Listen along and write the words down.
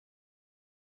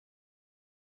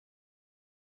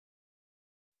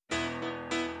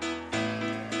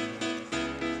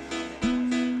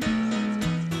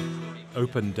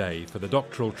Open Day for the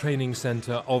Doctoral Training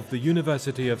Centre of the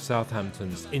University of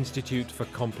Southampton's Institute for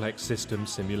Complex System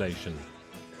Simulation.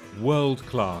 World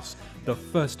class, the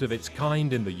first of its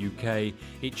kind in the UK,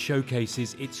 it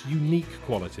showcases its unique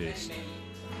qualities.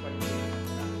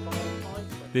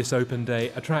 This Open Day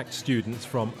attracts students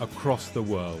from across the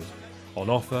world. On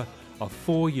offer, a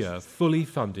 4-year fully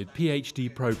funded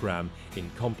PhD programme in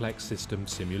complex system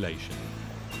simulation.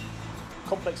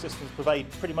 Complex systems pervade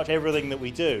pretty much everything that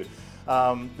we do.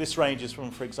 This ranges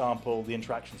from, for example, the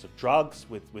interactions of drugs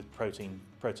with protein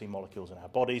molecules in our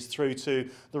bodies, through to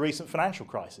the recent financial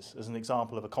crisis as an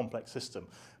example of a complex system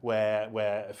where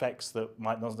effects that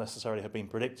might not necessarily have been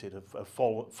predicted have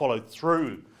followed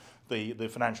through the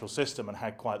financial system and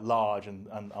had quite large and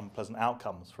unpleasant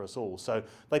outcomes for us all. So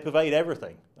they pervade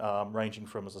everything, ranging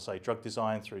from, as I say, drug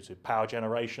design through to power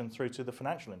generation through to the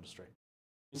financial industry.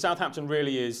 Southampton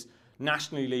really is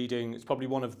nationally leading. It's probably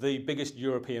one of the biggest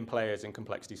European players in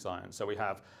complexity science. So we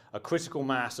have a critical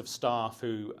mass of staff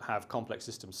who have complex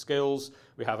system skills.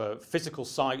 We have a physical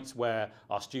site where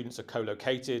our students are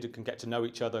co-located, can get to know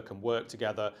each other, can work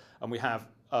together, and we have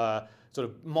sort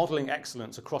of modelling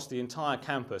excellence across the entire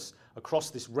campus, across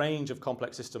this range of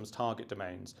complex systems target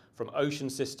domains, from ocean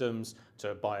systems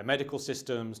to biomedical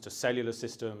systems to cellular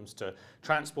systems to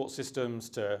transport systems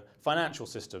to financial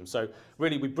systems. So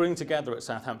really we bring together at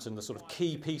Southampton the sort of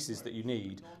key pieces that you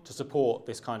need to support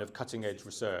this kind of cutting-edge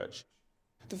research.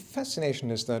 The fascination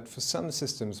is that for some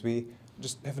systems we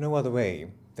just have no other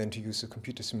way than to use a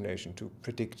computer simulation to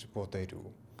predict what they do.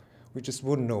 We just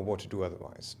wouldn't know what to do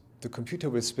otherwise. The computer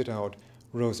will spit out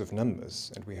rows of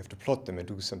numbers and we have to plot them and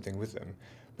do something with them,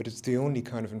 but it's the only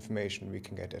kind of information we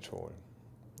can get at all.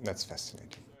 That's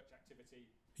fascinating.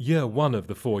 Year 1 of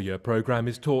the 4-year programme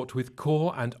is taught with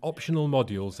core and optional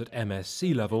modules at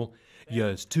MSc level.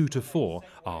 Years 2 to 4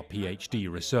 are PhD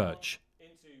research.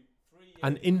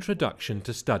 An introduction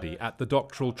to study at the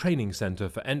Doctoral Training Centre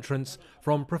for Entrance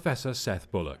from Professor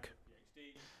Seth Bullock.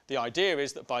 The idea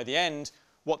is that by the end,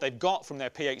 what they've got from their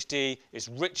PhD is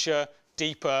richer,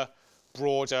 deeper,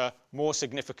 broader, more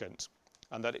significant,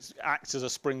 and that it acts as a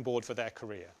springboard for their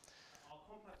career.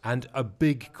 And a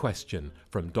big question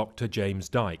from Dr. James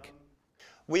Dyke.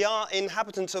 We are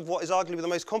inhabitants of what is arguably the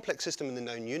most complex system in the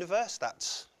known universe.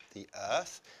 That's the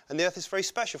Earth. And the Earth is very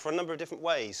special for a number of different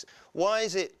ways. Why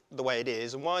is it the way it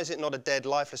is, and why is it not a dead,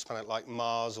 lifeless planet like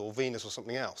Mars or Venus or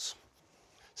something else?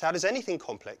 So how does anything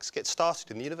complex get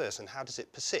started in the universe, and how does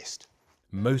it persist?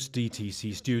 Most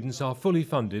DTC students are fully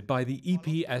funded by the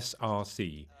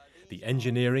EPSRC, the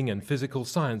Engineering and Physical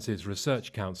Sciences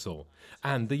Research Council,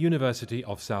 and the University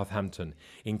of Southampton,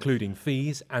 including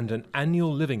fees and an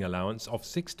annual living allowance of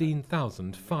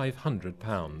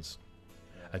 £16,500.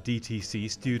 A DTC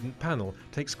student panel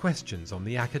takes questions on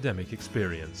the academic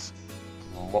experience.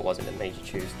 What was it that made you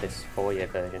choose this 4-year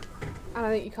version? And I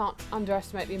think you can't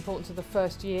underestimate the importance of the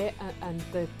first year and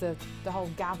the whole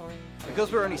gathering.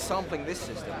 Because we're only sampling this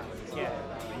system,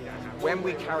 when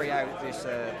we carry out this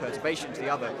perturbation to the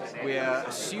other, we're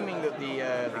assuming that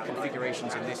the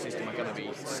configurations in this system are going to be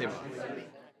similar.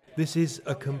 This is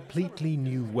a completely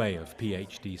new way of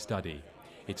PhD study.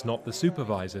 It's not the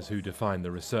supervisors who define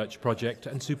the research project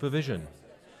and supervision.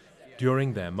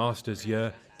 During their master's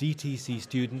year, DTC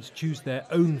students choose their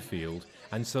own field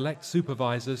and select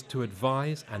supervisors to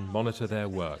advise and monitor their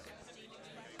work.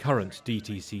 Current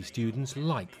DTC students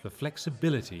like the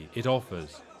flexibility it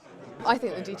offers. I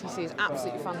think the DTC is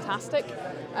absolutely fantastic.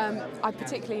 I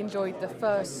particularly enjoyed the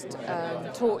first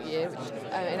taught year, which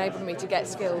enabled me to get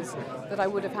skills that I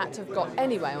would have had to have got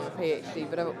anyway on a PhD,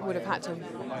 but I would have had to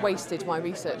have wasted my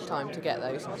research time to get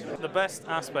those. The best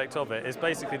aspect of it is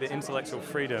basically the intellectual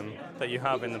freedom that you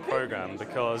have in the programme,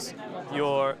 because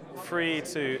you're free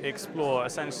to explore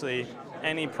essentially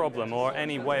any problem or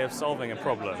any way of solving a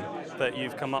problem that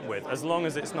you've come up with, as long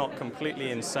as it's not completely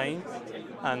insane.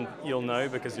 And you'll know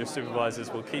because your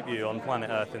supervisors will keep you on planet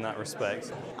Earth in that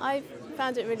respect. I've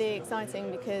found it really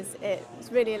exciting because it's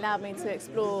really allowed me to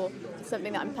explore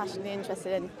something that I'm passionately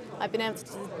interested in. I've been able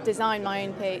to design my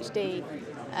own PhD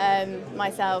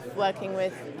myself, working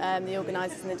with the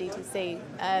organisers in the DTC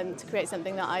to create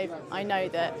something that I know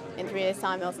that in 3 years'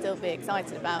 time I'll still be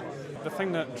excited about. The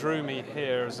thing that drew me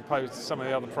here, as opposed to some of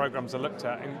the other programmes I looked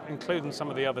at, including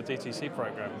some of the other DTC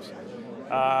programmes,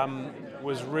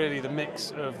 was really the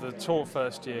mix of the taught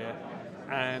first year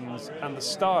and the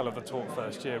style of the taught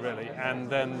first year, really, and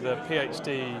then the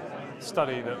PhD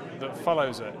study that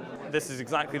follows it. This is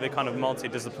exactly the kind of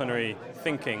multidisciplinary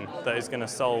thinking that is going to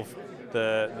solve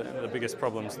the biggest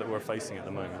problems that we're facing at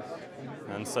the moment.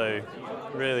 And so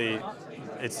really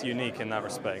it's unique in that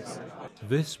respect.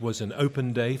 This was an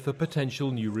open day for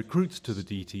potential new recruits to the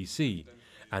DTC,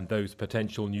 and those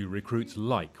potential new recruits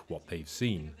like what they've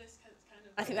seen.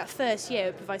 I think that first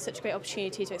year provides such a great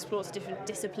opportunity to explore lots of different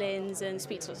disciplines and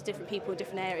speak to lots of different people in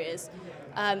different areas.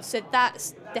 So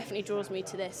that definitely draws me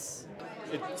to this.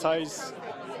 It ties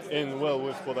in well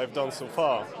with what I've done so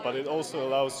far, but it also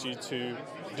allows you to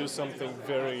do something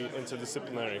very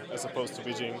interdisciplinary as opposed to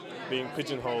being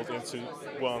pigeonholed into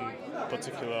one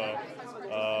particular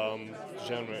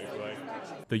genre, if you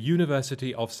like. The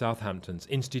University of Southampton's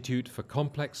Institute for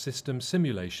Complex System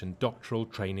Simulation doctoral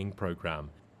training programme,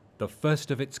 the first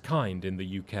of its kind in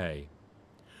the UK.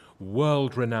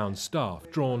 World-renowned staff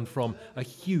drawn from a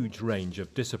huge range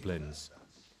of disciplines.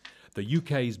 The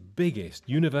UK's biggest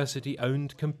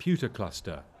university-owned computer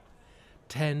cluster.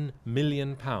 £10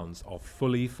 million of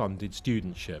fully funded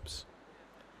studentships.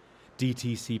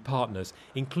 DTC partners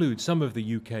include some of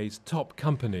the UK's top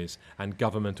companies and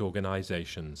government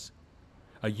organisations.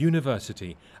 A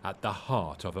university at the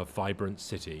heart of a vibrant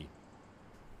city.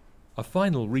 A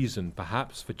final reason,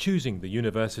 perhaps, for choosing the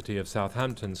University of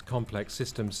Southampton's Complex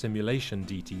Systems Simulation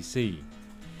DTC.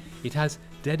 It has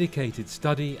dedicated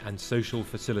study and social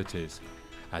facilities,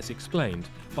 as explained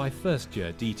by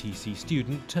first-year DTC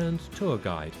student turned tour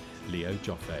guide Leo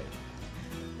Joffe.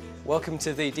 Welcome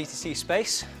to the DTC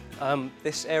space.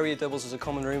 This area doubles as a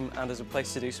common room and as a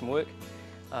place to do some work.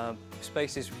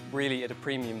 Space is really at a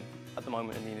premium at the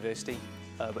moment in the university,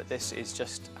 but this is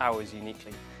just ours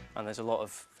uniquely, and there's a lot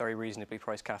of very reasonably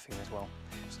priced caffeine as well.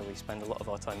 So we spend a lot of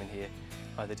our time in here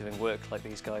either doing work like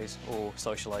these guys or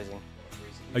socialising.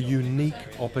 A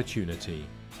unique opportunity,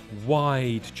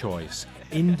 wide choice,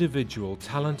 individual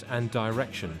talent and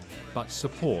direction, but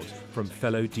support from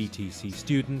fellow DTC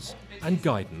students and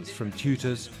guidance from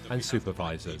tutors and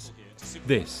supervisors.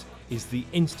 This is the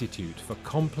Institute for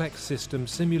Complex System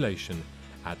Simulation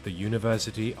at the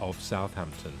University of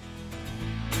Southampton.